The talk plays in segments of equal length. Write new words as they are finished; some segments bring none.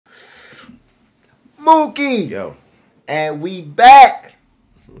Mookie. Yo. And we back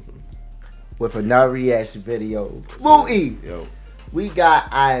with another reaction video. Mookie. Yo. We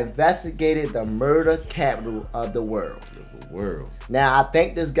got I investigated the murder capital of the world. Now I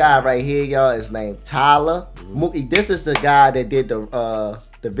think this guy right here, y'all, is named Tyler. Mookie, this is the guy that did the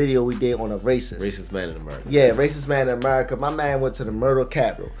video we did on a racist man in America. Yeah, racist man in America. My man went to the murder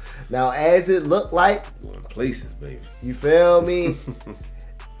capital. Now, as it looked like, going places, baby. You feel me?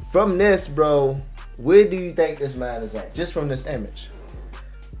 From this, bro, where do you think this man is at? Just from this image.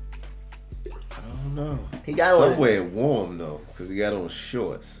 I don't know. He got somewhere warm though, because he got on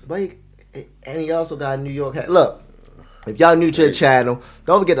shorts. But he also got a New York hat. Look, if y'all new to the channel,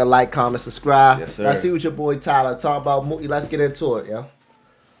 don't forget to like, comment, subscribe. Yes, sir. Let's see what your boy Tyler talk about. Mookie, let's get into it, yo.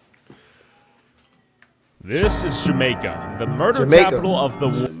 This is Jamaica, the murder capital of the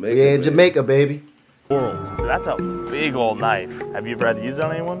world. Yeah, in Jamaica, baby. That's a big old knife. Have you ever had to use it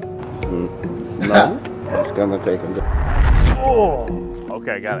on anyone? No. It's gonna take him. Oh.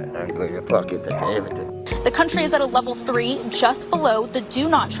 Okay, got it. And go in your pocket, take everything. The country is at a level 3, just below the do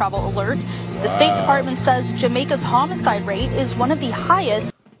not travel alert. The State Department says Jamaica's homicide rate is one of the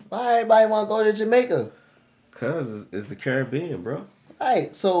highest. Why everybody want to go to Jamaica? Cause it's the Caribbean, bro.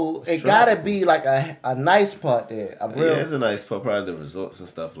 Right, so it gotta be like a nice part there. Yeah, it's a nice part, probably the resorts and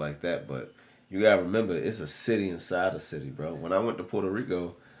stuff like that. But you gotta remember, it's a city inside a city, bro. When I went to Puerto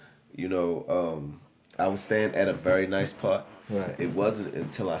Rico, you know, I was staying at a very nice part. Right. It wasn't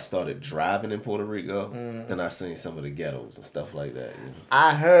until I started driving in Puerto Rico then I seen some of the ghettos and stuff like that. You know?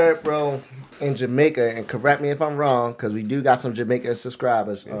 I heard, bro, in Jamaica, and correct me if I'm wrong, because we do got some Jamaican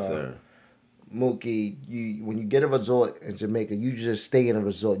subscribers. Yes, sir. Mookie, when you get a resort in Jamaica, you just stay in a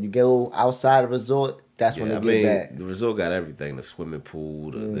resort. You go outside a resort, that's when they get back. The resort got everything: the swimming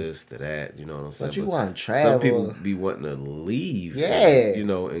pool, the this, the that. You know what I'm saying? But you want to travel. Some people be wanting to leave, yeah, you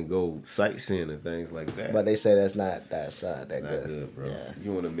know, and go sightseeing and things like that. But they say that's not that good. Not good, bro. Yeah.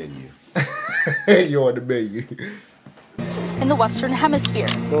 You on the menu? You on the menu? In the Western Hemisphere.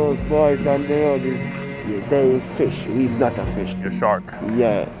 Those boys on the road there is fish. He's not a fish. You're a shark.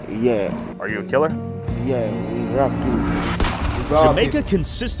 Yeah. Are you a killer? Yeah, we rob people. Jamaica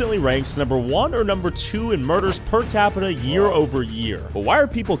consistently ranks number 1 or number 2 in murders per capita year over year. But why are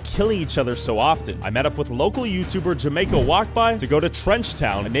people killing each other so often? I met up with local YouTuber Jamaica Walk By to go to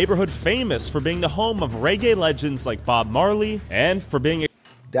Trenchtown, a neighborhood famous for being the home of reggae legends like Bob Marley and for being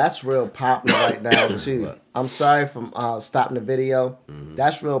That's real popular right now too. I'm sorry for stopping the video.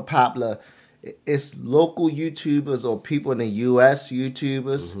 That's real popular. It's local YouTubers or people in the U.S.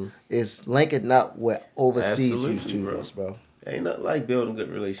 YouTubers is linking up with overseas YouTubers, bro. Ain't nothing like building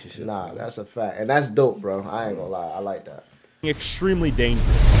good relationships. Nah, bro. That's a fact. And that's dope, bro. I ain't gonna lie. I like that. Extremely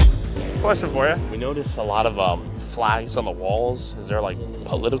dangerous. Question for you. We noticed a lot of flags on the walls. Is there like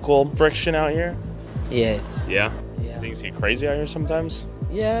political friction out here? Yes. Yeah? Things get crazy out here sometimes?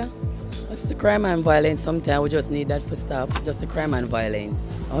 Yeah. It's the crime and violence. Sometimes we just need that for stop. Just the crime and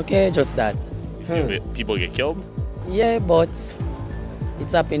violence. Okay, just that. People get killed? Yeah, but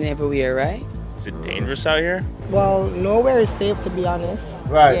it's happening everywhere, right? Is it dangerous out here? Well, nowhere is safe, to be honest.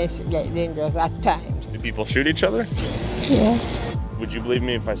 Right. Yes, it gets dangerous at times. Do people shoot each other? Yeah. Would you believe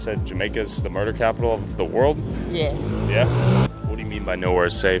me if I said Jamaica's the murder capital of the world? Yes. Yeah? What do you mean by nowhere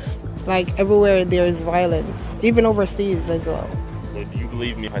is safe? Like everywhere there is violence, even overseas as well. Would you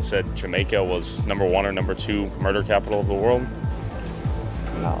believe me if I said Jamaica was number 1 or number 2 murder capital of the world?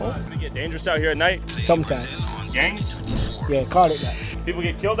 No. Does it get dangerous out here at night? Sometimes. Gangs? Yeah, call it that. People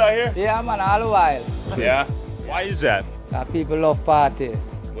get killed out here? Yeah, man, all the while. Yeah? Why is that? People love party.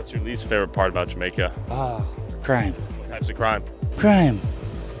 What's your least favorite part about Jamaica? Crime. What types of crime? Crime.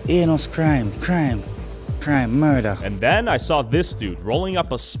 Heinous crime. Crime, murder. And then I saw this dude rolling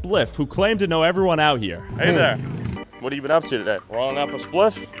up a spliff who claimed to know everyone out here. Hey there. What have you been up to today? Rolling up a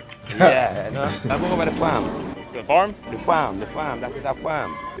spliff? Yeah, no. I'm over the farm. The farm? The farm. That is a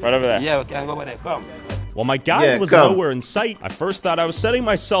farm. Right over there. Yeah, we can go over there. Come. Well, my guide was nowhere in sight. I first thought I was setting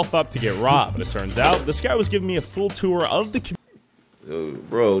myself up to get robbed. But it turns out this guy was giving me a full tour of the community.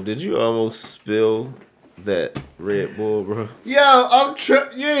 Bro, did you almost spill that Red Bull, bro? Yo, I'm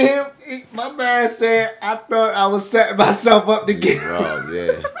tripping. You hear him? My man said, I thought I was setting myself up to get robbed.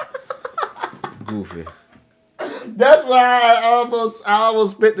 Yeah. Goofy. That's why I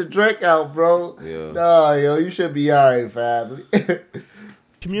almost spit the drink out, bro. Yeah. Nah, yo, you should be alright, family.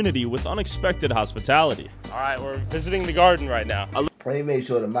 Community with unexpected hospitality. All right, we're visiting the garden right now. Let me make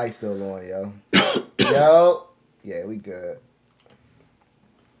sure the mic's still on, yo. Yo. Yeah, we good.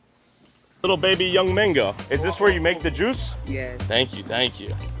 Little baby young mango. Is this where you make the juice? Yes. Thank you, thank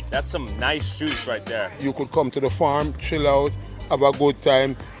you. That's some nice juice right there. You could come to the farm, chill out, have a good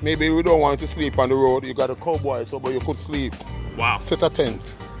time. Maybe we don't want to sleep on the road. You got a cowboy, so but you could sleep. Wow. Set a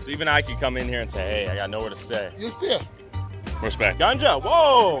tent. So even I could come in here and say, hey, I got nowhere to stay. You stay. Respect. Ganja,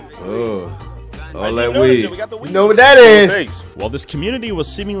 whoa! Oh. All that weed. We got the weed. You know what that is? Thanks. While this community was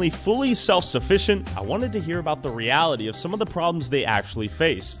seemingly fully self-sufficient, I wanted to hear about the reality of some of the problems they actually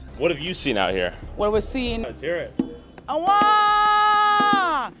faced. What have you seen out here? What we're seeing. Let's hear it.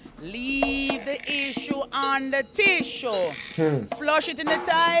 Leave the issue on the tissue. Flush it in the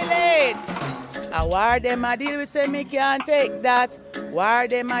toilet. Why them a deal with say me can't take that? Why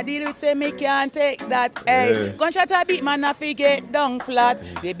them a deal with say me can't take that? Hey, gunshot a beat man a fi get down flat.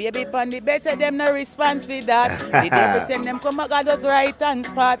 The baby pon the bed say them no response for that. The devil send them come back at us right hand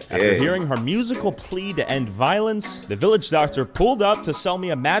spot. After hearing her musical plea to end violence, the village doctor pulled up to sell me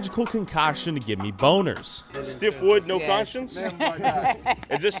a magical concoction to give me boners. Stiff wood, no conscience?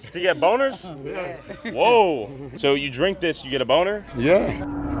 Is this to get boners? Whoa. So you drink this, you get a boner? Yeah.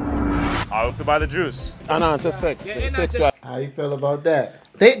 I'll have to buy the juice. And on to sex. How you feel about that?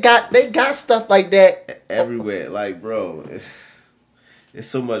 They got stuff like that everywhere. Like, bro, it's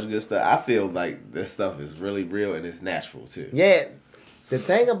so much good stuff. I feel like this stuff is really real and it's natural too. Yeah. The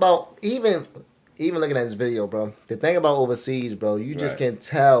thing about even looking at this video, bro, the thing about overseas, bro, you just can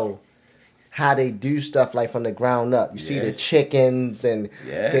tell how they do stuff like from the ground up. You see the chickens and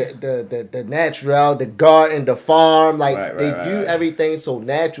the natural, the garden, the farm, like they do everything so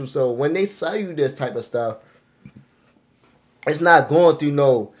natural. So when they sell you this type of stuff, it's not going through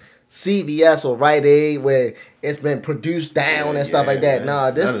no CVS or Rite Aid where it's been produced down and stuff like that.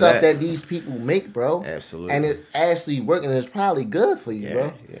 Nah, this stuff that these people make, bro. Absolutely. And it actually working and it's probably good for you,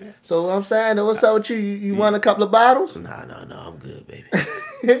 bro. Yeah. So what I'm saying, what's up with you? You want a couple of bottles? No, I'm good, baby.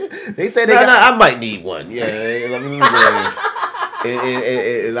 They say they got... I might need one. Yeah, let me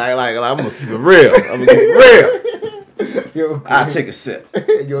like I'm gonna keep it real. I'm gonna keep it real. I'll take a sip.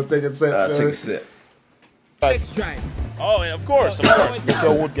 You'll take a sip. I'll take a sip. Oh, and of course. Make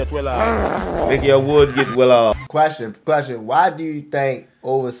your wood get well off. Make your wood get well off. Question. Why do you think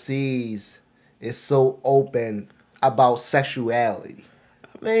overseas is so open about sexuality? I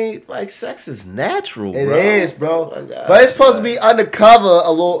mean, like, sex is natural, bro. It is, bro. Oh my God, but it's supposed to be undercover a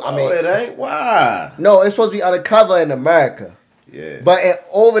little. I mean, it ain't. Why? No, it's supposed to be undercover in America. Yeah. But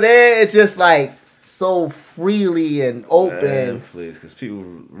over there, it's just like so freely and open. Man, please, because people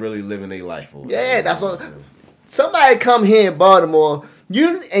really living their life over there. That's what. Somebody come here in Baltimore,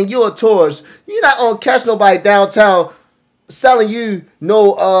 you're a tourist. You're not gonna catch nobody downtown selling you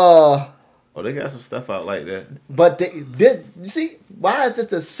no. Oh, they got some stuff out like that. But this, you see, why is this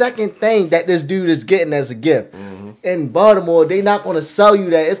the second thing that this dude is getting as a gift? In Baltimore, they not gonna sell you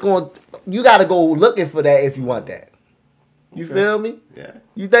that. It's going. You got to go looking for that if you want that. You feel me? Yeah.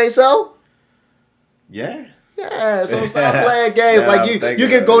 You think so? Yeah. Yeah, so stop playing games. Like you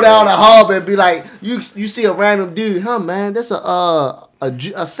can go down the hall and be like, you see a random dude, huh, man? That's a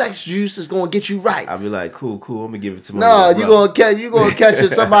sex juice is gonna get you right. I'll be like, cool. I'm gonna give it to my. No, you gonna catch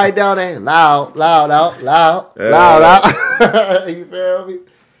somebody down there, loud out. You feel me?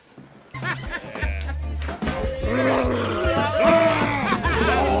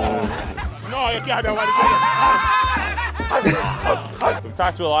 No, you can't. We've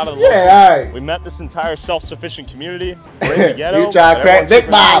talked to a lot of the locals. All right. We met this entire self-sufficient community. We're in the ghetto. You try to crack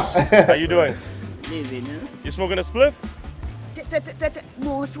Big Bob. How you doing? You smoking a spliff?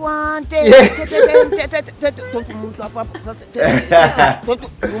 Most wanted.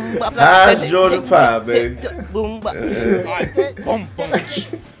 How's Georgia pie, baby? Boom, boom.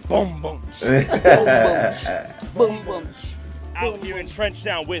 Out here in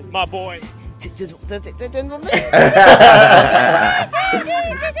Trenchtown with my boy. He in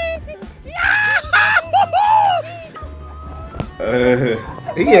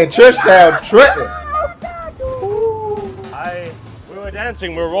Trenchtown tripping. We were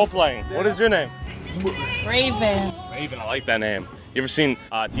dancing, we were role playing. What is your name? Raven. Raven, I like that name. You ever seen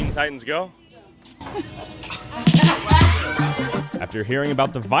Teen Titans Go? After hearing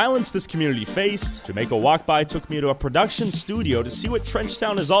about the violence this community faced, Jamaica Walk By took me to a production studio to see what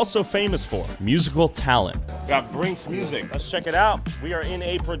Trenchtown is also famous for: musical talent. We got Brinks Music. Let's check it out. We are in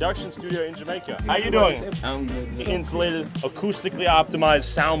a production studio in Jamaica. How you doing? I'm good. Insulated, acoustically optimized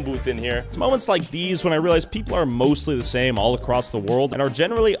sound booth in here. It's moments like these when I realize people are mostly the same all across the world and are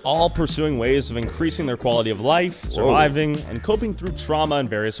generally all pursuing ways of increasing their quality of life, surviving, and coping through trauma and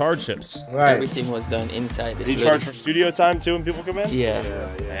various hardships. Everything was done inside this. Do you charge for studio time too when people come Aquaman? Yeah.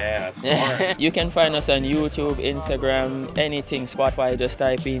 Yeah, that's smart. You can find us on YouTube, Instagram, anything, Spotify. Just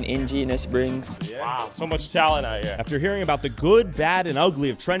type in Ingenious Brings. Wow, so much talent out here. After hearing about the good, bad, and ugly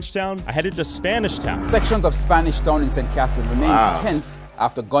of Trenchtown, I headed to Spanish Town. Sections of Spanish Town in St. Catherine remained tense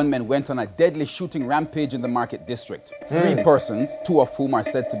after gunmen went on a deadly shooting rampage in the market district. 3 persons, 2 of whom are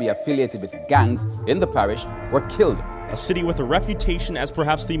said to be affiliated with gangs in the parish, were killed. A city with a reputation as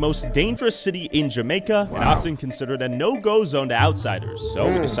perhaps the most dangerous city in Jamaica, and often considered a no-go zone to outsiders. So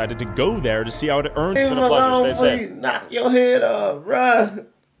we decided to go there to see how it earns. It's been a pleasure. Stay safe. Knock your head off, bruh.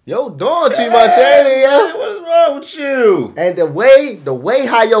 Yo, doing too much, ain't it, yo? What is wrong with you? And the way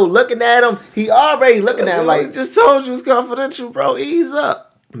how yo looking at him, he already looking at him like. I just told you it's confidential, bro. Ease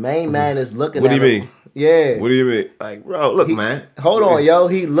up. Main man is looking What at him. do you mean? Yeah. What do you mean? Like, bro, look, man. Hold on, yo.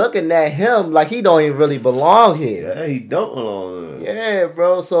 He looking at him like he don't even really belong here. Yeah, he don't belong. Yeah,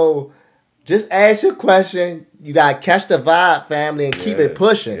 bro. So just ask your question. You gotta catch the vibe, family, and keep it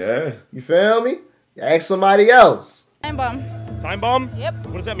pushing. Yeah. You feel me? Ask somebody else. Time bomb. Time bomb? Yep.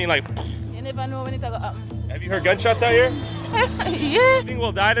 What does that mean? Like, You never know when it's gonna happen. have you heard gunshots out here? Yeah. You think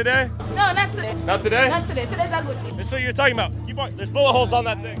we'll die today? No, not today. Not today? Not today. Today's a good day. That's what you're talking about. Keep on. There's bullet holes on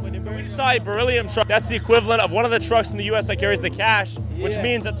that thing. When we saw a beryllium truck, that's the equivalent of one of the trucks in the U.S. that carries the cash, which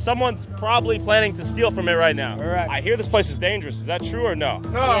means that someone's probably planning to steal from it right now. Right. I hear this place is dangerous. Is that true or no?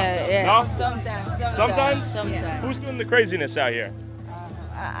 No. Yeah. No? Sometimes. Sometimes? Who's doing the craziness out here?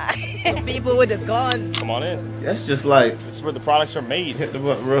 People with the guns. Come on in. That's just like. This is where the products are made. Hit the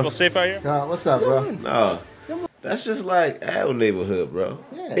button, bro. Feel safe out here? What's up, bro? No. That's just like our neighborhood, bro.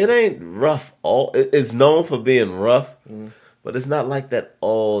 Yeah. It ain't rough. It's known for being rough, but it's not like that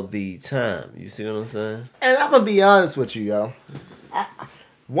all the time. You see what I'm saying? And I'm gonna be honest with you, yo.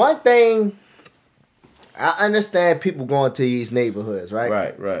 One thing, I understand people going to these neighborhoods,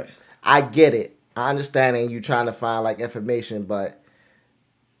 right? Right. I get it. I understand, and you trying to find like information, but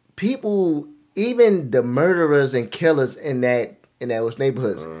people, even the murderers and killers in those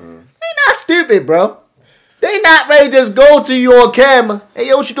neighborhoods, they not stupid, bro. They not ready to just go to you on camera. Hey,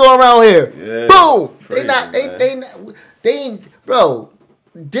 yo, what you doing around here? Yeah, boom. crazy, They ain't, bro.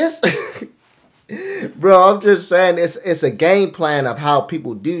 This, bro. I'm just saying, it's a game plan of how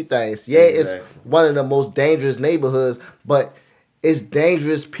people do things. Yeah, it's one of the most dangerous neighborhoods, but it's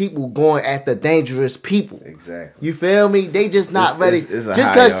dangerous people going after dangerous people. Exactly. You feel me? They just not ready. It's a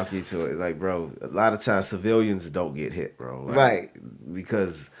just hierarchy to it. Like, bro, a lot of times civilians don't get hit, bro. Like, right.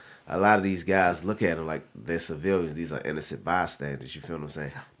 Because a lot of these guys look at them like they're civilians. These are innocent bystanders. You feel what I'm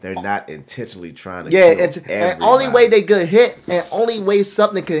saying? They're not intentionally trying to kill and only way they get hit, and only way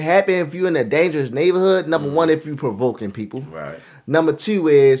something could happen if you're in a dangerous neighborhood, number one, if you provoking people. Right. Number two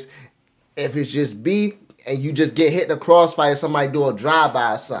is if it's just beef and you just get hit in a crossfire, somebody do a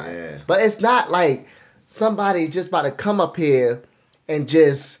drive-by or something. Yeah. But it's not like somebody just about to come up here and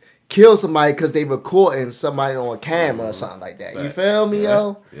just kill somebody because they recording somebody on camera or something like that. You feel me,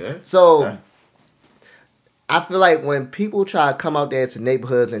 yo? Yeah. So I feel like when people try to come out there to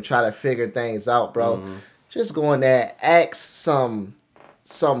neighborhoods and try to figure things out, bro, just go in there, ask some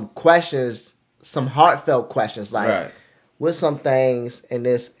questions, some heartfelt questions, like what's some things in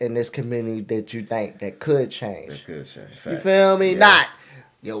this community that you think that could change? That could change. You feel me? Not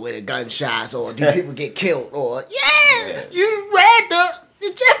where the gunshots or do people get killed or you read the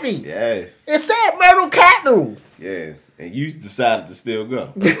Jeffy. Yeah. It said Myrtle Capital. Yeah. And you decided to still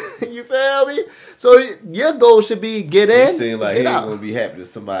go. You feel me? So your goal should be get in. You seem like he ain't gonna be happy that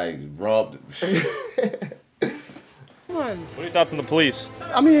somebody robbed it. What are your thoughts on the police?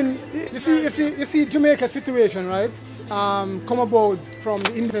 I mean, you see Jamaica situation, right? Come about from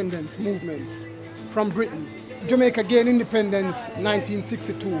the independence movement from Britain. Jamaica gained independence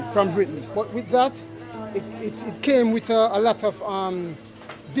 1962 from Britain. But with that, it came with a lot of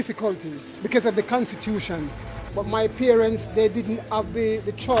difficulties because of the constitution. But my parents, they didn't have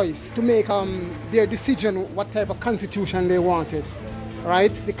the choice to make their decision what type of constitution they wanted,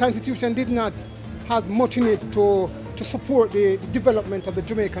 right? The constitution did not have much in it to support the development of the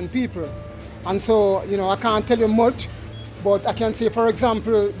Jamaican people. And so, I can't tell you much, but I can say, for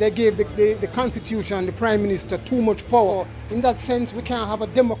example, they gave the constitution, the prime minister, too much power. In that sense, we can't have a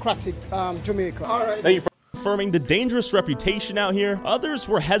democratic Jamaica. All right. Thank you for confirming the dangerous reputation out here. Others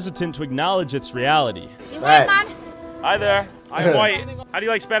were hesitant to acknowledge its reality. You white man? Hi there. I'm white. How do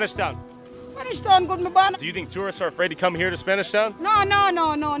you like Spanish Town? Spanish Town good, my man. Do you think tourists are afraid to come here to Spanish Town? No,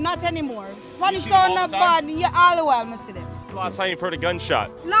 not anymore. Spanish Town not bad. Yeah, all the while, I see them. It's the last time you've heard a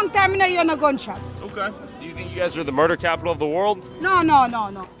gunshot. Long time I know you're no gunshot. Okay. Do you think you guys are the murder capital of the world? No. Do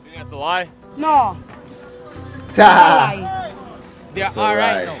you think that's a lie? No. They're all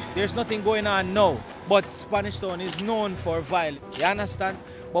right now. There's nothing going on now. But Spanish Town is known for violence. You understand?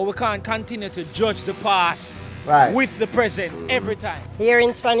 But we can't continue to judge the past with the present every time. Here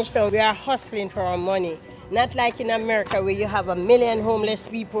in Spanish Town, we are hustling for our money. Not like in America where you have 1 million homeless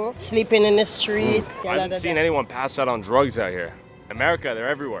people sleeping in the street. I haven't seen anyone pass out on drugs out here. America, they're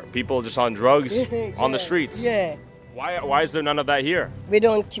everywhere. People just on drugs on the streets. Yeah. Why is there none of that here? We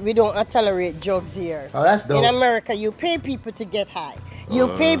don't tolerate drugs here. Oh, that's dope. In America, you pay people to get high. You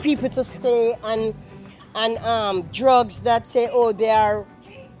pay people to stay on drugs that say, oh, they are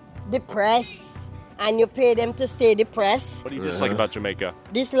depressed, and you pay them to stay depressed. What do you dislike about Jamaica?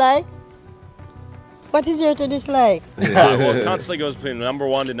 Dislike? What is there to dislike? Well, it constantly goes between number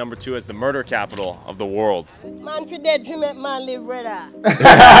 1 and number 2 as the murder capital of the world. Man for dead to make man live, brother.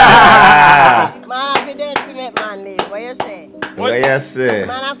 Man for dead to make man live. What you say? What you say?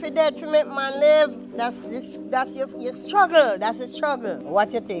 Man for dead to make man live. That's your struggle. That's a struggle.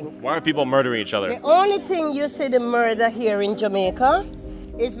 What you think? Why are people murdering each other? The only thing you see the murder here in Jamaica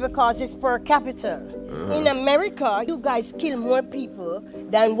is because it's per capita. In America, you guys kill more people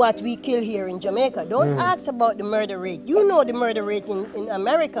than what we kill here in Jamaica. Don't ask about the murder rate. You know the murder rate in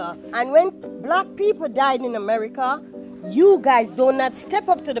America. And when black people died in America, you guys do not step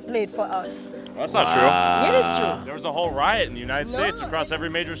up to the plate for us. Well, that's not true. It is true. There was a whole riot in the United States across every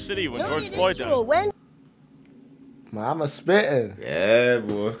major city when George Floyd died. When Mama spitting. Yeah,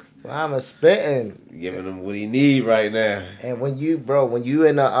 boy. Mama spitting. Giving him what he need right now. And when you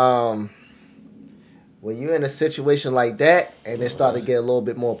in a situation like that and it start to get a little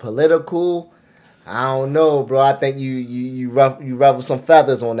bit more political, I don't know, bro. I think you ruffle some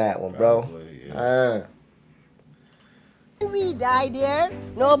feathers on that one, bro. When we die there,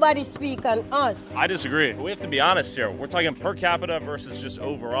 nobody speak on us. I disagree. We have to be honest here. We're talking per capita versus just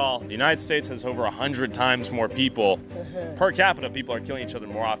overall. The United States has over 100 times more people. Per capita, people are killing each other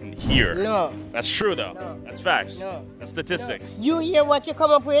more often here. No. That's true, though. No. That's facts. No. That's statistics. You hear what you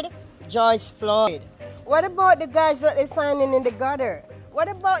come up with? Joyce Floyd. What about the guys that they're finding in the gutter? What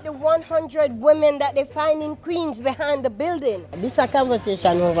about the 100 women that they find in Queens behind the building? This is a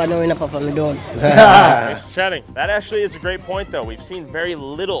conversation over now in a papa me done. Thanks for chatting. That actually is a great point, though. We've seen very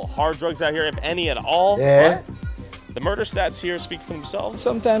little hard drugs out here, if any at all. Yeah. But the murder stats here speak for themselves.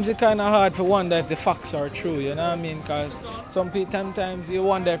 Sometimes it's kind of hard to wonder if the facts are true, you know what I mean? Because sometimes you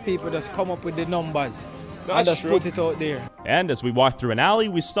wonder if people just come up with the numbers and just put it out there. And as we walked through an alley,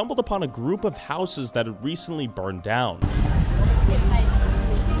 we stumbled upon a group of houses that had recently burned down.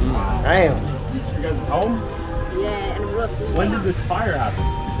 Damn. You guys home? Yeah, and roughly. When did this fire happen?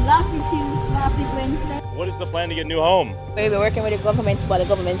 Last week Wednesday. What is the plan to get a new home? We're working with the government, what the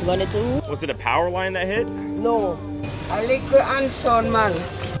government's going to do. Was it a power line that hit? No. A little DUNSON man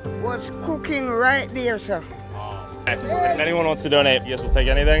was cooking right there, sir. If anyone wants to donate, yes, we'll take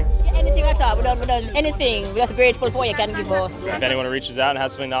anything. Anything at all. We don't anything. We're just grateful for what you can give us. If anyone reaches out and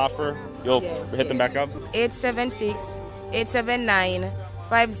has something to offer, you'll hit them back up.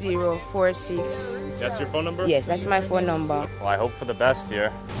 876-879-5046. That's your phone number? Yes, that's my phone number. Well, I hope for the best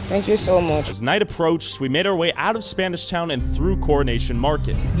here. Thank you so much. As night approached, we made our way out of Spanish Town and through Coronation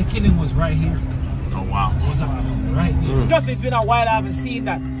Market. The killing was right here. Oh, wow. It was right here. Just it's been a while I haven't seen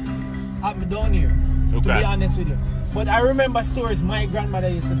that happen down here, to be honest with you. But I remember stories my grandmother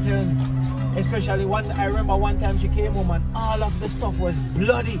used to tell me. Especially I remember one time she came home and all of the stuff was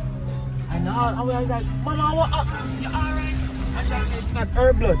bloody. And I was like, man, you alright? And she said, it's not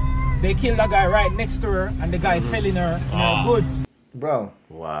her blood. They killed a guy right next to her and the guy fell in her goods. Bro.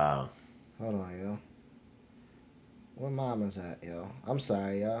 Wow. Hold on, yo. Where mama's at, yo? I'm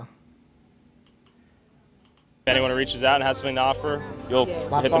sorry, y'all. If anyone reaches out and has something to offer, you'll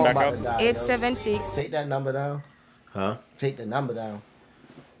hit them back up. 876. Take that number down. Huh? Take the number down.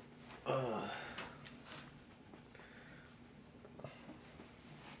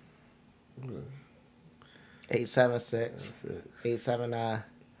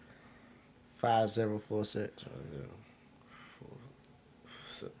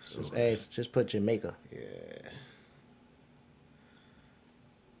 876-879-5046. Just put Jamaica. Yeah.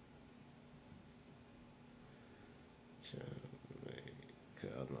 Jamaica. I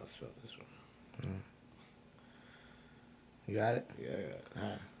don't know how to spell this one. You got it? Yeah, I got it. All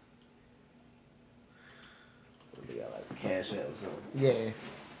right. We got like a cash app or something. Yeah.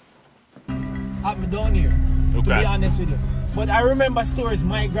 I'm down here, to be honest with you. But I remember stories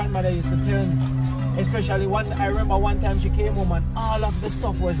my grandmother used to tell me. Especially I remember one time she came home and all of the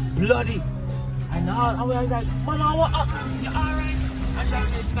stuff was bloody. And I was like, man, you alright? And she said,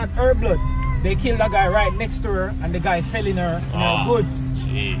 it's not her blood. They killed a guy right next to her and the guy fell in her goods.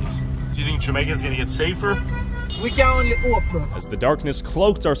 Jeez. Do you think Jamaica's going to get safer? We can only hope, bro. As the darkness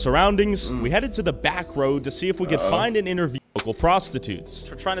cloaked our surroundings, we headed to the back road to see if we could find and interview local prostitutes.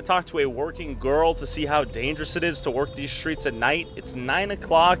 We're trying to talk to a working girl to see how dangerous it is to work these streets at night. It's 9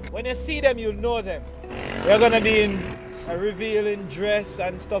 o'clock. When you see them, you'll know them. They're gonna be in a revealing dress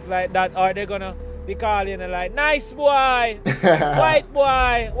and stuff like that, or they're gonna be calling you like, nice boy, white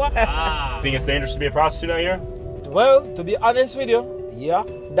boy. What? Think it's dangerous to be a prostitute out here? Well, to be honest with you, yeah,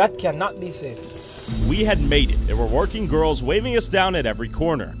 that cannot be safe. We had made it. There were working girls waving us down at every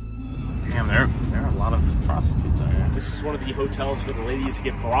corner. Damn, there are a lot of prostitutes out here. This is one of the hotels for the ladies to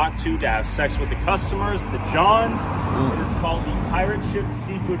get brought to have sex with the customers, the Johns. It is called the Pirate Ship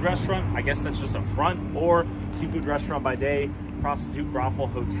Seafood Restaurant. I guess that's just a front, or seafood restaurant by day, prostitute brothel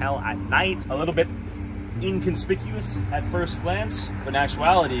hotel at night. A little bit inconspicuous at first glance, but in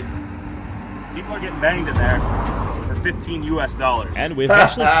actuality, people are getting banged in there for $15 US. And we've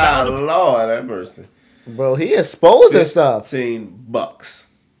actually found a... Lord have mercy. Bro, he exposing stuff. $15.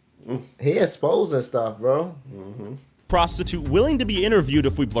 He exposing stuff, bro. prostitute willing to be interviewed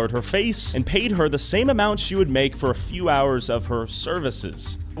if we blurred her face and paid her the same amount she would make for a few hours of her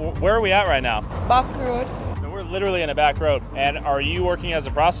services. Where are we at right now? Back road. So we're literally in a back road. And are you working as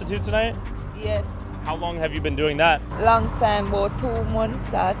a prostitute tonight? Yes. How long have you been doing that? Long time, about 2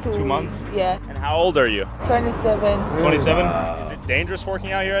 months or 2 2 months? Yeah. And how old are you? 27. 27? Is it dangerous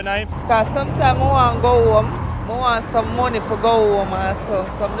working out here at night? Because sometimes I want to go home. I want some money for go home also.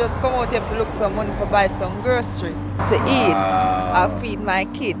 So I'm just come out here to look some money for buy some grocery to eat or feed my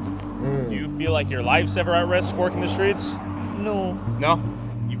kids. Do you feel like your life's ever at risk working the streets? No. No?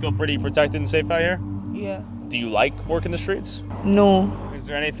 You feel pretty protected and safe out here? Yeah. Do you like working the streets? No. Is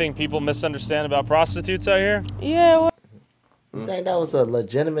there anything people misunderstand about prostitutes out here? Yeah. Well, you think that was a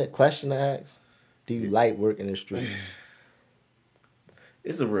legitimate question to ask? Do you like working the streets?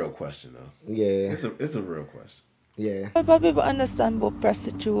 It's a real question, though. Yeah. It's a real question. Yeah. But people understand about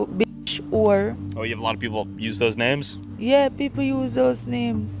prostitute, bitch, or... Oh, you have a lot of people use those names? Yeah, people use those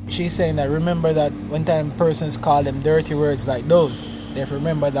names. She's saying that remember that when time persons call them dirty words like those, they have to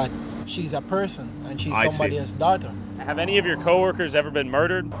remember that she's a person and she's somebody else's daughter. Have any of your coworkers ever been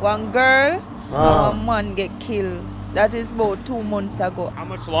murdered? One girl and one man get killed. That is about 2 months ago. How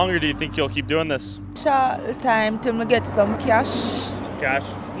much longer do you think you'll keep doing this? Short time till we get some cash. Cash?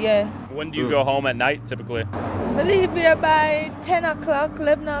 Yeah. When do you go home at night, typically? I leave here by 10 o'clock,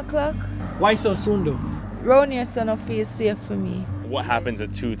 11 o'clock. Why so soon, though? Round here, so no feel safe for me. What happens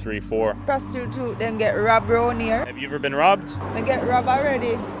at 2, 3, 4? Prostitute, then get robbed round here. Have you ever been robbed? I get robbed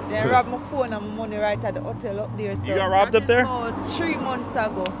already. Then rob my phone and my money right at the hotel up there. So you got robbed up there? About 3 months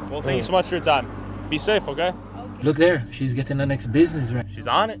ago. Well, thank you so much for your time. Be safe, okay? Look there, she's getting the next business, right? She's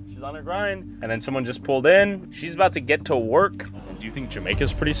on it. She's on her grind. And then someone just pulled in. She's about to get to work. And do you think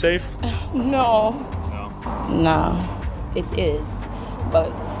Jamaica's pretty safe? No. No. No, it is.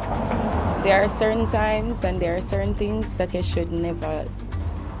 But there are certain times and there are certain things that you should never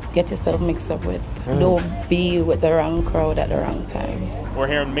get yourself mixed up with. Don't be with the wrong crowd at the wrong time. We're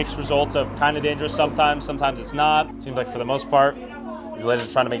hearing mixed results of kind of dangerous sometimes it's not. Seems like for the most part, these ladies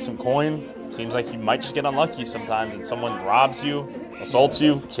are trying to make some coin. Seems like you might just get unlucky sometimes and someone robs you, assaults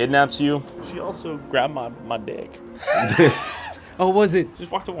you, kidnaps you. She also grabbed my dick. Oh, was it?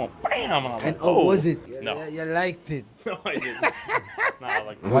 Just walked over, bam! And, and was it? No. You liked it. No, I didn't. Nah,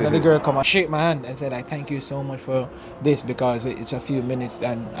 like one of the girls come and shake my hand and said, I thank you so much for this because it's a few minutes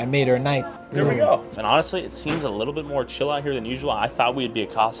and I made her night. There we go. And honestly, it seems a little bit more chill out here than usual. I thought we'd be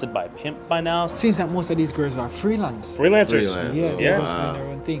accosted by a pimp by now. Seems that most of these girls are freelance. Freelancers. Yeah, they're just doing their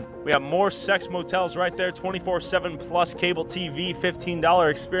own thing. We have more sex motels right there, 24/7 plus cable TV, $15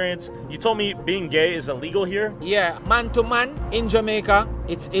 experience. You told me being gay is illegal here? Yeah, man to man in Jamaica,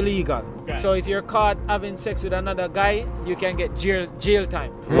 it's illegal. Okay. So if you're caught having sex with another guy, you can get jail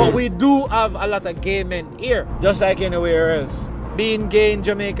time. But we do have a lot of gay men here, just like anywhere else. Being gay in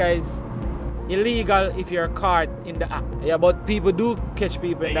Jamaica is illegal if you're caught in the act. Yeah, but people do catch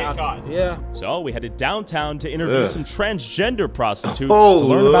people in the act. Caught. Yeah. So we headed downtown to interview some transgender prostitutes to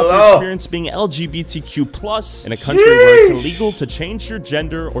learn about their experience being LGBTQ+ in a country where it's illegal to change your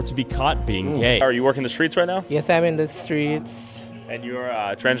gender or to be caught being gay. Are you working the streets right now? Yes, I'm in the streets. And you're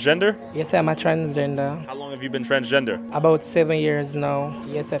transgender? Yes, I'm a transgender. How long have you been transgender? About 7 years now.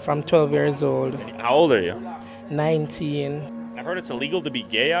 Yes, I'm from 12 years old. How old are you? 19. I've heard it's illegal to be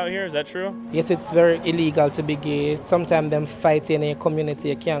gay out here. Is that true? Yes, it's very illegal to be gay. Sometimes them fight in a community.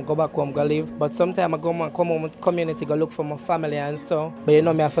 You can't go back home, go live. But sometimes I come home with community, go look for my family and so. But you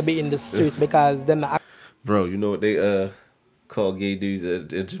know me have to be in the streets because them. Bro, you know what they call gay dudes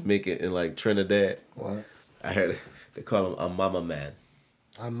in Jamaica and like Trinidad? What? I heard it. They call him a mama man.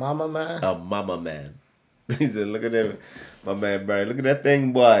 A mama man? A mama man. He said, look at that, my man Barry. Look at that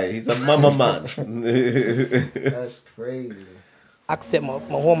thing, boy. He's a mama man. That's crazy. Accept my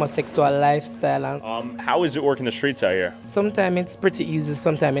homosexual lifestyle. And how is it working the streets out here? sometimes it's pretty easy,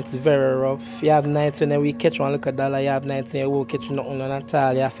 sometimes it's very rough. You have nights when we catch one look at dollar, you have nights when you won't catch nothing at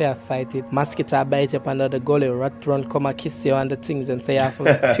all. You have to fight it. Mosquito bite you up under the gully, rat run come and kiss you on the things and say you have a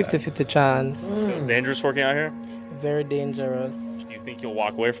 50-50 chance. So it's dangerous working out here? Very dangerous. Do you think you'll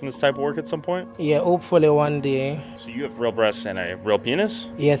walk away from this type of work at some point? Yeah, hopefully one day. So you have real breasts and a real penis?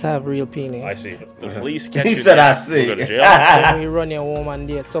 Yes, I have real penis. I see. The police catch He you. said, there, I see. you'll go to jail. Some we run your home and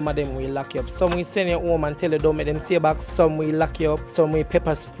there, some of them we lock you up. Some we send you home and tell you don't make them see you back. Some we lock you up. Some we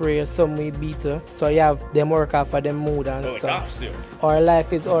pepper spray. Some we beat you. So you have them work off for them mood and Oh, the stuff. cops do. Our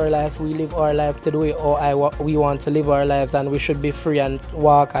life is our life. We live our life to the way we want to live our lives, and we should be free and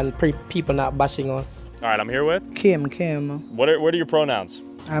walk and people not bashing us. All right, I'm here with Kim. What are your pronouns?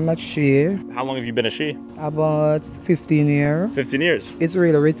 I'm a she. How long have you been a she? About 15 years. 15 years. It's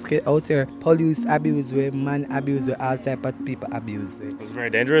really risky out there. Police abuse with, man abuse with, all type of people abuse with. It's very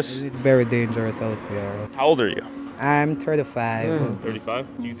dangerous? It's very dangerous out here. How old are you? I'm 35.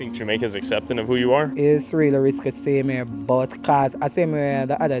 35? Do you think Jamaica's accepting of who you are? It's really risky same here, but cause I same here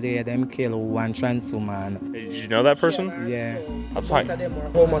the other day them kill one trans woman. Hey, did you know that person? Yeah. That's Both like of them were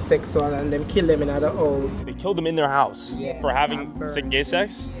homosexual and them kill them in other house. they killed them in their house for having gay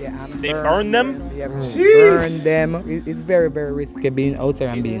sex? Yeah, They burned them? Yeah, burn them. It's very, very risky being out there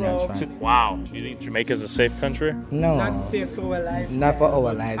and being a trans. Wow. Do you think Jamaica's a safe country? No. Not safe for our lifestyle. Not for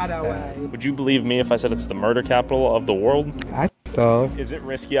our lifestyle. Otherwise. Would you believe me if I said it's the murder capital of the world? I think so. Is it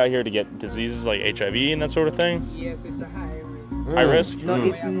risky out here to get diseases like HIV and that sort of thing? Yes, it's a high risk. High risk? No,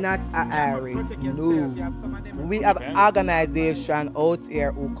 it's not a high risk. No. We have organization out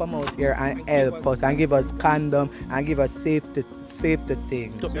here who come out here and help us and give us condom and give us safety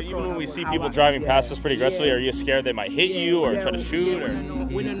things. So even when we see people driving past us pretty aggressively, are you scared they might hit you or try to shoot? Or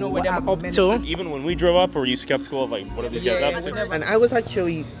We don't know what they're up to. even when we drove up, were you skeptical of like what are these guys up to? And I was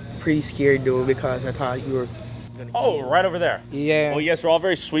actually pretty scared though because I thought you were. Oh, right over there. Yeah. Well, you guys are all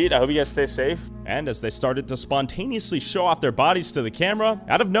very sweet. I hope you guys stay safe. And as they started to spontaneously show off their bodies to the camera,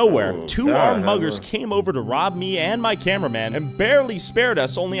 out of nowhere, two armed muggers came over to rob me and my cameraman and barely spared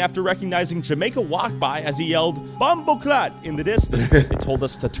us only after recognizing Jamaica walk by as he yelled, "Bumbleclat" in the distance. They told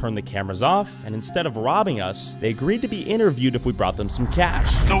us to turn the cameras off, and instead of robbing us, they agreed to be interviewed if we brought them some cash.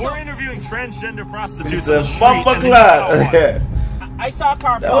 So we're interviewing transgender prostitutes. He said, "Bumbleclat." I saw a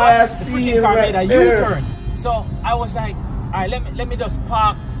car That way I see freaking it car right made a there. U-turn. So I was like, all right, let me just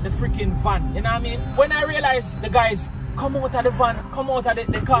park the freaking van. You know what I mean? When I realized the guys come out of the van, come out of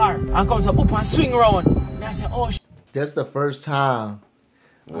the car, and comes up and swing around, and I said, oh, That's the first time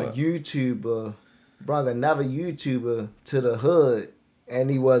a YouTuber brought another YouTuber to the hood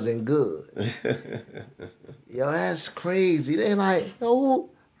and he wasn't good. Yo, that's crazy. They like, oh,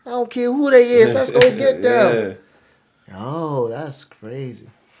 I don't care who they is, let's go get them. Yo, that's crazy.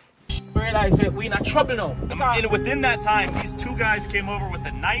 realize that we in a trouble now. And within that time, these two guys came over with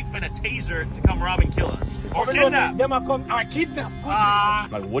a knife and a taser to come rob and kill us. Or kidnap. Them are come or kidnap.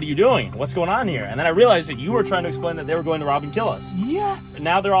 Like, what are you doing? What's going on here? And then I realized that you were trying to explain that they were going to rob and kill us. Yeah. And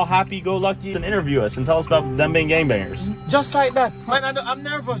now they're all happy-go-lucky and interview us and tell us about them being gangbangers. Just like that. Man, I'm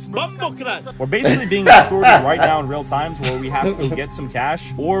nervous, bro. We're basically being extorted right now in real time to where we have to go get some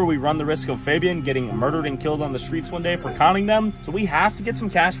cash, or we run the risk of Fabian getting murdered and killed on the streets one day for conning them. So we have to get some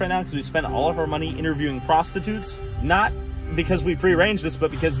cash right now because we spent all of our money interviewing prostitutes. Not because we prearranged this,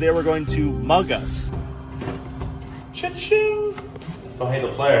 but because they were going to mug us. Cha-ching! Don't hate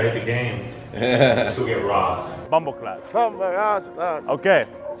the player, hate the game. Let's go get robbed. Bumbleclad. Okay,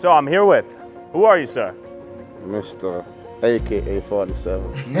 so I'm here with, who are you, sir? Mr.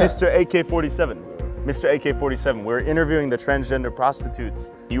 AK-47. Mr. AK-47. Mr. AK-47, we're interviewing the transgender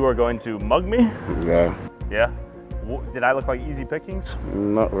prostitutes. You are going to mug me? Yeah. Yeah? Did I look like easy pickings?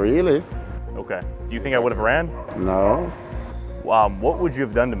 Not really. Okay. Do you think I would have ran? No. What would you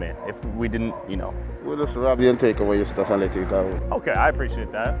have done to me if we didn't, you know? We'll just rob you and take away your stuff and let you go. Okay, I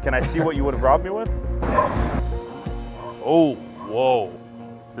appreciate that. Can I see what you would have robbed me with? Oh, whoa.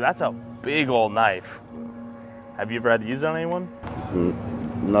 So that's a big old knife. Have you ever had to use it on anyone?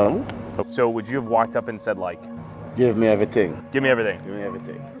 No. So would you have walked up and said like, give me everything. Give me everything. Give me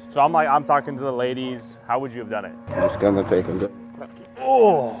everything. So I'm talking to the ladies. How would you have done it? I'm just gonna take them.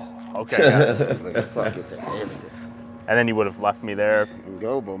 Oh. Okay. Yeah. Fuck it, everything. And then you would have left me there. And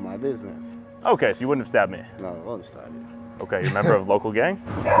go about my business. Okay, so you wouldn't have stabbed me. No, I won't stab you. Okay, you're a member of a local gang?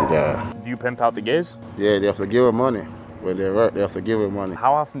 Yeah. Do you pimp out the gays? Yeah, they have to give them money. When they work, they have to give them money.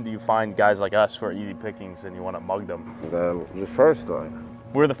 How often do you find guys like us who are easy pickings and you want to mug them? The first time.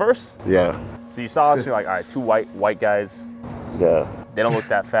 We're the first? Yeah. So you saw us, you're like, all right, two white guys. Yeah. They don't look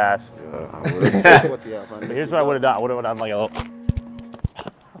that fast. Yeah. But here's what I would have done. I would have done like a little.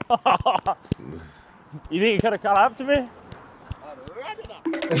 You think you could have caught up to me?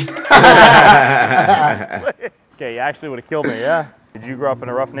 Okay, you actually would have killed me, yeah? Did you grow up in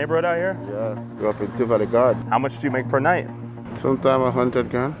a rough neighborhood out here? Yeah. Grew up in Tivoli Garden. How much do you make per night? Sometime 100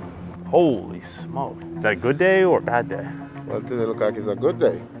 grand. Holy smoke. Is that a good day or a bad day? Well, it look like it's a good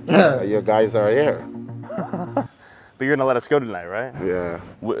day. Your guys are here. But you're gonna let us go tonight, right? Yeah.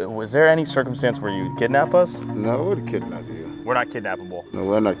 Was there any circumstance where you'd kidnap us? No, we would kidnap you. We're not kidnappable. No,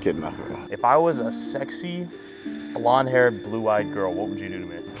 we're not kidnappable. If I was a sexy, blonde-haired, blue-eyed girl, what would you do to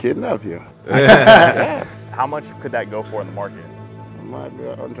me? Kidnap you. Yeah. How much could that go for in the market? It might be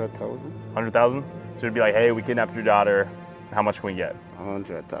 100,000. 100,000? So it'd be like, hey, we kidnapped your daughter. How much can we get?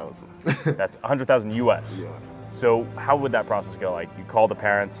 100,000. That's 100,000 US. Yeah. So how would that process go? Like, you call the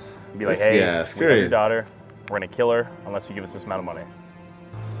parents, be like, hey, Yeah, we got your daughter. We're gonna kill her unless you give us this amount of money.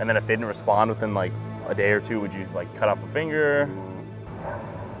 And then if they didn't respond within like a day or two, would you like cut off a finger?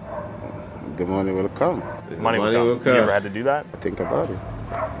 The money will come. Money will come. You ever had to do that? Think about it.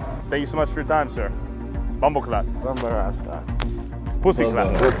 Thank you so much for your time, sir. Bumbleclad. Bumbarasta.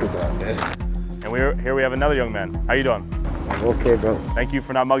 Pussyclad. And here we have another young man. How you doing? Okay, bro. Thank you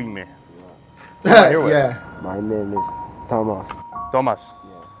for not mugging me. Who am I here with? Yeah. My name is Thomas. Thomas.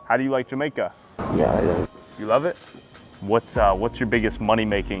 Yeah. How do you like Jamaica? Yeah, I love it. You love it? What's your biggest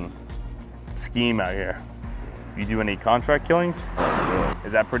money-making scheme out here? You do any contract killings? Yeah.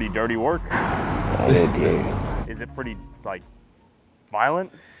 Is that pretty dirty work? Yeah. Is it pretty like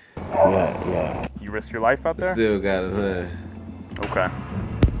violent? Yeah. You risk your life out there? Still got his hand. Okay.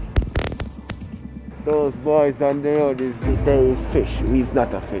 Those boys on the road there is fish. He's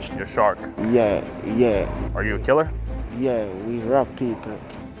not a fish. You're a shark. Yeah. Are you a killer? Yeah, we rob people.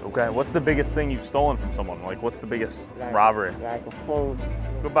 Okay. What's the biggest thing you've stolen from someone? Like, what's the biggest robbery? Like a phone.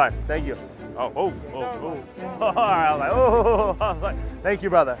 Goodbye. Thank you. Oh. I was like, thank you,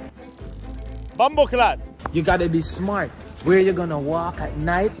 brother. Bumbleclad. You gotta be smart. Where you gonna walk at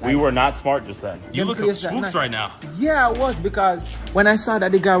night? We were not smart just then. You look place at spooked night. right now. Yeah, I was, because when I saw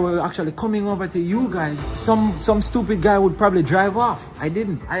that the guy was actually coming over to you guys, some stupid guy would probably drive off. I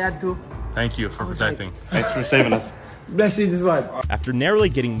didn't. I had to. Thank you for protecting. Thanks for saving us. Blessings, one. After narrowly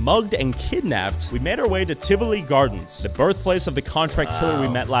getting mugged and kidnapped, we made our way to Tivoli Gardens, the birthplace of the contract killer we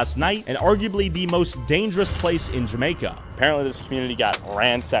met last night, and arguably the most dangerous place in Jamaica. Apparently this community got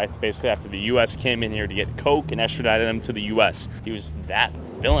ransacked basically after the U.S. came in here to get coke and extradited him to the U.S. He was that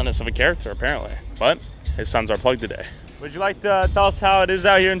villainous of a character, apparently. But his son's our plug today. Would you like to tell us how it is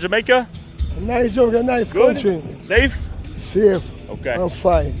out here in Jamaica? Nice Jamaica, nice country. Safe? Safe. Okay. I'm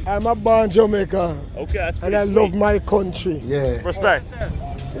fine. I'm a born Jamaica. Okay, that's pretty And I sweet. love my country. Yeah. Respect.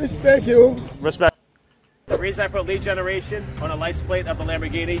 Respect you. Respect. The reason I put lead generation on a license plate of the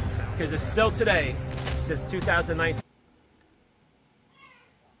Lamborghini, because it's still today, since 2019.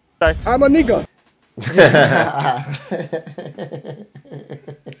 I'm a nigga.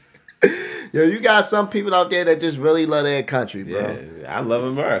 Yo, you got some people out there that just really love their country, bro. Yeah, I love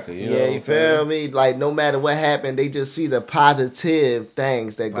America. You know what I'm you saying? feel me? Like, no matter what happened, they just see the positive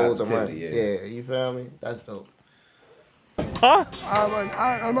things that goes around. Positivity, Yeah, you feel me? That's dope. Huh?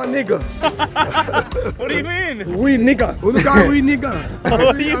 I'm a nigga. What do you mean? We nigga. We look at we nigga.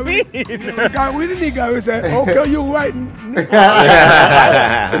 What do you mean? We look at we the nigga. We say, okay, you right.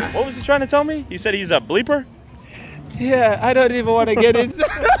 What was he trying to tell me? He said he's a bleeper? Yeah, I don't even want to get into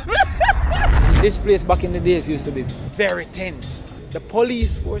This place back in the days used to be very tense. The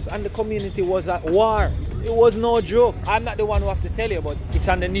police force and the community was at war. It was no joke. I'm not the one who have to tell you, but it's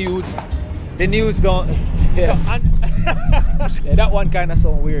on the news. The news don't... Yeah, yeah, that one kind of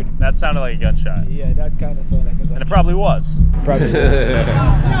sound weird. That sounded like a gunshot. Yeah, that kind of sounded like a gunshot. And it probably was. Probably was.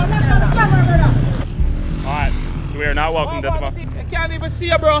 Alright, so we are not welcome to the... I can't even see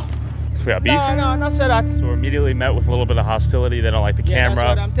you, bro. So we got beef? No, not say that. So we're immediately met with a little bit of hostility. They don't like the camera. That's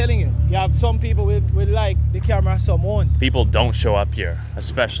what I'm telling you. You have some people will like the camera, some won't. People don't show up here,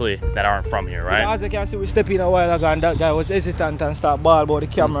 especially that aren't from here, right? As I can see, we stepped in a while ago and that guy was hesitant and start ball about the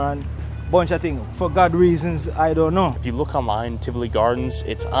camera and bunch of things. For God reasons, I don't know. If you look online, Tivoli Gardens,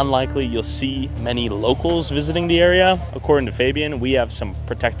 it's unlikely you'll see many locals visiting the area. According to Fabian, we have some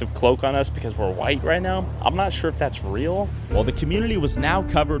protective cloak on us because we're white right now. I'm not sure if that's real. While the community was now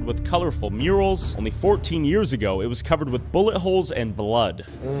covered with colorful murals, only 14 years ago, it was covered with bullet holes and blood.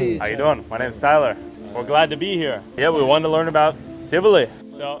 How you doing? My name's Tyler. We're glad to be here. Yeah, we wanted to learn about Tivoli.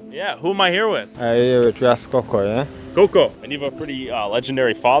 So, yeah, who am I here with? I'm here with Ras Coco, yeah? Coco. And you have a pretty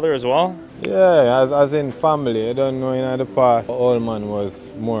legendary father as well? Yeah, as in family. I don't know, in the past, the old man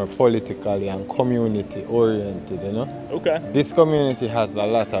was more politically and community oriented, you know? Okay. This community has a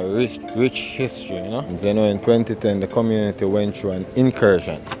lot of rich history, you know? You know, in 2010, the community went through an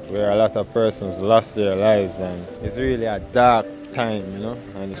incursion where a lot of persons lost their lives, and it's really a dark time, you know?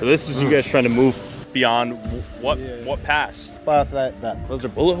 And so this is you guys trying to move beyond what passed? Past like that. Those are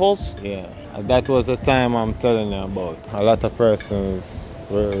bullet holes? Yeah. That was the time I'm telling you about. A lot of persons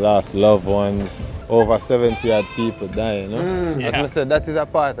lost loved ones. Over 70 odd people died, you know? As I said, that is a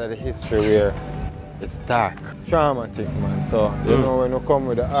part of the history where it's dark, traumatic, man. So, you know, when you come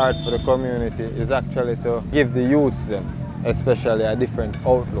with the art for the community, it's actually to give the youths them, especially a different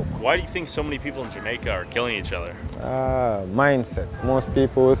outlook. Why do you think so many people in Jamaica are killing each other? Mindset. Most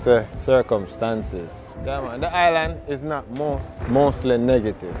people will say circumstances. Yeah, man, the island is not mostly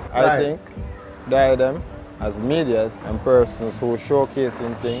negative. Right. I think them as medias and persons who are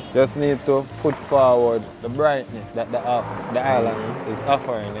showcasing things just need to put forward the brightness that the island is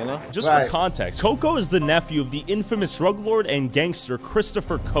offering, you know? Just for context, Coco is the nephew of the infamous drug lord and gangster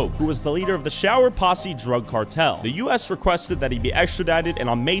Christopher Coke, who was the leader of the Shower Posse drug cartel. The U.S. requested that he be extradited, and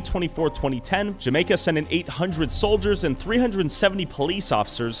on May 24, 2010, Jamaica sent in 800 soldiers and 370 police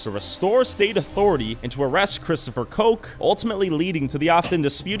officers to restore state authority and to arrest Christopher Coke, ultimately leading to the often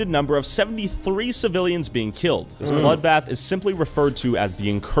disputed number of 73 civilians being killed. This bloodbath is simply referred to as the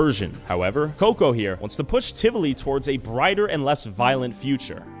incursion. However, Coco here wants to push Tivoli towards a brighter and less violent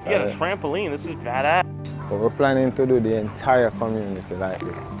future. You got a trampoline, this is badass. But we're planning to do the entire community like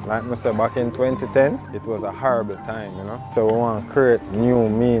this. Like I said, back in 2010, it was a horrible time, you know? So we want to create new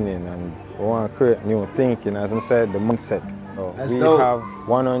meaning and we want to create new thinking. As I said, the mindset. So we have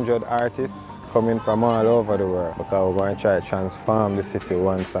 100 artists coming from all over the world because we're going to try to transform the city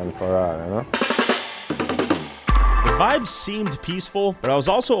once and for all, you know? The vibes seemed peaceful, but I was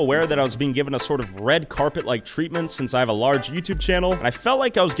also aware that I was being given a sort of red carpet-like treatment since I have a large YouTube channel, and I felt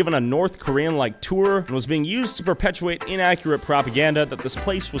like I was given a North Korean-like tour and was being used to perpetuate inaccurate propaganda that this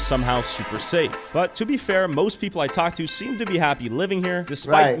place was somehow super safe. But to be fair, most people I talked to seemed to be happy living here,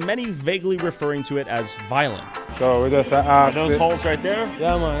 despite many vaguely referring to it as violent. So we just are those holes right there?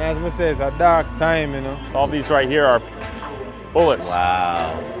 Yeah, man, as I say, it's a dark time, you know? All these right here are bullets.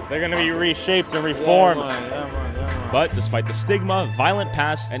 Wow. They're gonna be reshaped and reformed. But despite the stigma, violent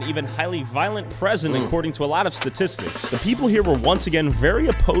past, and even highly violent present according to a lot of statistics, the people here were once again very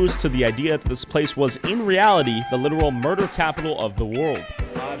opposed to the idea that this place was in reality the literal murder capital of the world.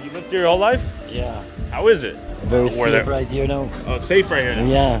 Have you lived here your whole life? Yeah. How is it? Very safe right here now. Oh, it's safe right here now?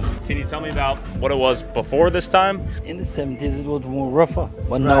 Yeah. Can you tell me about what it was before this time? In the 70s it was more rougher,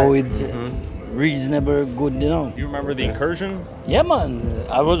 but now it's reasonable good, you know. You remember the incursion? Yeah, man.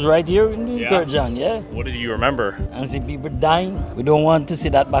 I was right here in the incursion, yeah. What did you remember? And see people dying. We don't want to see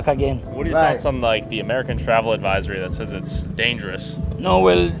that back again. What are your thoughts on like the American travel advisory that says it's dangerous? No,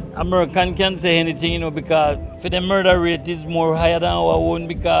 well, American can't say anything, you know, because for the murder rate is more higher than our own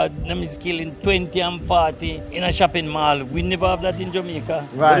because them is killing 20 and 40 in a shopping mall. We never have that in Jamaica.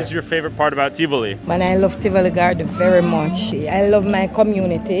 What is your favorite part about Tivoli? Man, I love Tivoli Garden very much. I love my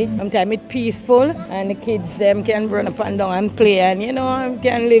community. Sometimes it's peaceful and the kids can run up and down and play and, you know,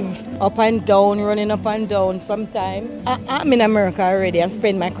 can live up and down, running up and down sometime. I'm in America already and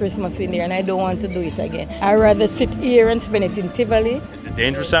spend my Christmas in there and I don't want to do it again. I'd rather sit here and spend it in Tivoli. Is it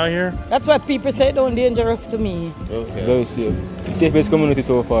dangerous out here? That's why people say it's not dangerous to me. Okay. Very safe. Safest community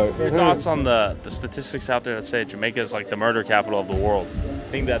so far. Your thoughts on the statistics out there that say Jamaica is like the murder capital of the world?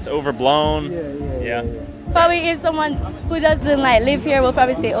 I think that's overblown. Yeah. Probably if someone who doesn't like live here will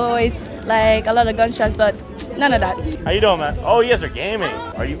probably say, oh, it's like a lot of gunshots, but none of that. How you doing, man? Oh, you guys are gaming.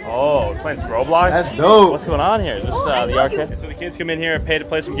 Are you? Oh, playing some Roblox? That's dope. What's going on here? Is this the arcade? So the kids come in here and pay to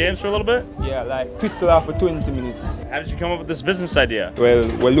play some games for a little bit? Yeah, like $50 for 20 minutes. How did you come up with this business idea? Well,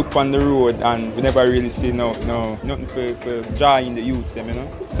 we look on the road and we never really see nothing for drawing the youths, them, you know.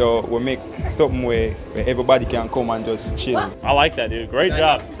 So we make something where everybody can come and just chill. I like that, dude. Great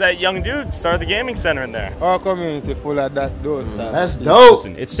job. So that young dude started the gaming center in there. Our community full of those stuff. That's dope.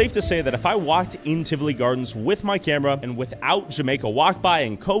 Listen, it's safe to say that if I walked in Tivoli Gardens with my camera and without Jamaica Walk By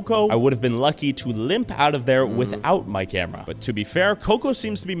and Coco, I would have been lucky to limp out of there without my camera. But to be fair, Coco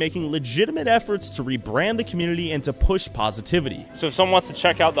seems to be making legitimate efforts to rebrand the community and to push positivity. So if someone wants to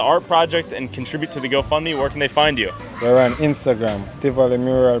check out the art project and contribute to the GoFundMe, where can they find you? We're on Instagram, Tivoli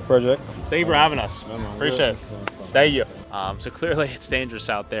Mural Project. Thank you for having us. Appreciate it. Thank you. So clearly it's dangerous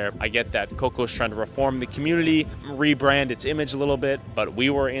out there. I get that Coco's trying to reform the community, rebrand its image a little bit, but we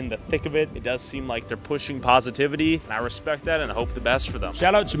were in the thick of it. It does seem like they're pushing positivity, and I respect that and I hope the best for them.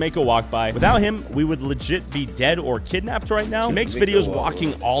 Shout out Jamaica Walk By. Without him, we would legit be dead or kidnapped right now. He makes videos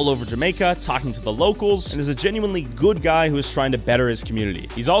walking all over Jamaica, talking to the locals, and is a genuinely good guy who is trying to better his community.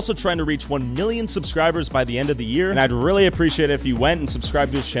 He's also trying to reach 1 million subscribers by the end of the year, and I'd really appreciate it if you went and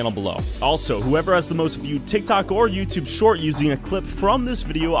subscribed to his channel below. Also, whoever has the most viewed TikTok or YouTube short using a clip from this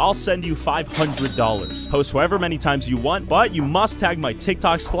video, I'll send you $500. Post however many times you want, but you must tag my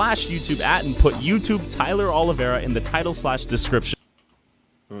TikTok/YouTube @ and put YouTube Tyler Oliveira in the title/description.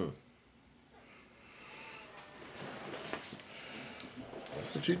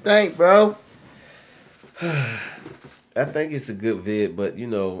 That's what you think, bro. I think it's a good vid, but you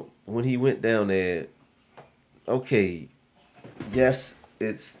know, when he went down there, okay, yes,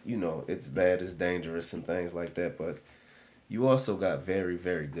 it's, you know, it's bad, it's dangerous and things like that, but you also got very,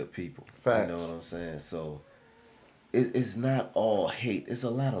 very good people. Facts. You know what I'm saying? So it's not all hate. It's a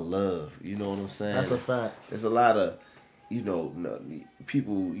lot of love. You know what I'm saying? That's a fact. There's a lot of, you know,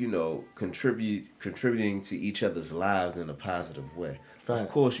 people, you know, contributing to each other's lives in a positive way. Facts. Of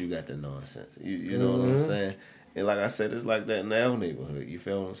course you got the nonsense. You know what I'm saying? And like I said, it's like that in our neighborhood. You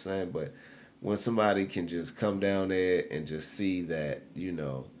feel what I'm saying? But when somebody can just come down there and just see that, you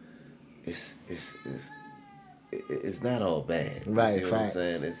know, it's not all bad. You Right, see what I'm facts.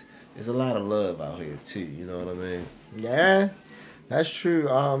 saying? It's a lot of love out here too. You know what I mean? Yeah, that's true.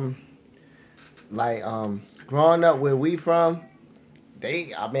 Growing up where we from,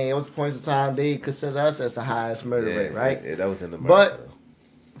 it was points of time they consider us as the highest murder rate, right? Yeah, that was in the But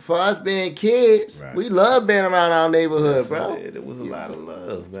for us being kids, we love being around our neighborhood, That's bro. right. It was a lot of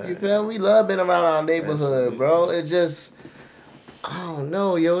love, man. You feel me? We love being around our neighborhood, bro. It just, I don't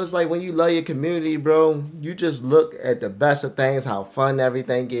know, yo. It's like when you love your community, bro, you just look at the best of things, how fun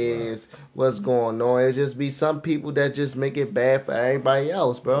everything is, what's going on. It just be some people that just make it bad for everybody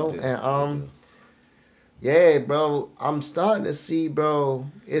else, bro. And yeah, bro, I'm starting to see, bro,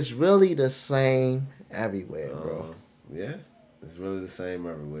 it's really the same everywhere, bro. Yeah, it's really the same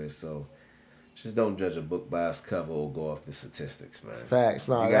everywhere. So just don't judge a book by its cover or go off the statistics, man. Facts.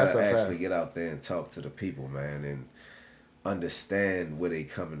 No, you that's gotta a actually fact. get out there and talk to the people, man, and understand where they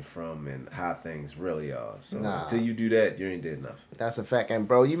coming from and how things really are. So until you do that, you ain't did nothing. That's a fact. And,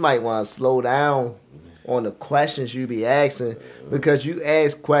 bro, you might want to slow down on the questions you be asking because you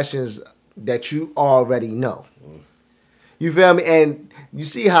ask questions that you already know. You feel me? And you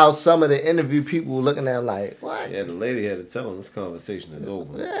see how some of the interview people were looking at like, what? Yeah, the lady had to tell him this conversation is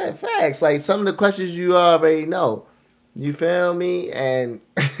over. Yeah, facts. Like some of the questions you already know. You feel me? And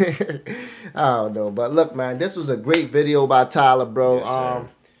I don't know. But look, man, this was a great video by Tyler, bro. Yes,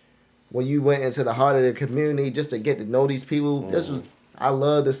 when you went into the heart of the community just to get to know these people, I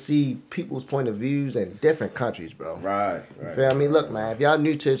love to see people's point of views in different countries, bro. Right. You feel me? Look, man, if y'all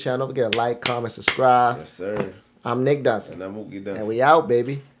new to the channel, don't forget to like, comment, subscribe. Yes, sir. I'm Nick DUNSON. And I'm Mookie DUNSON. And we out,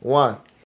 baby. 1.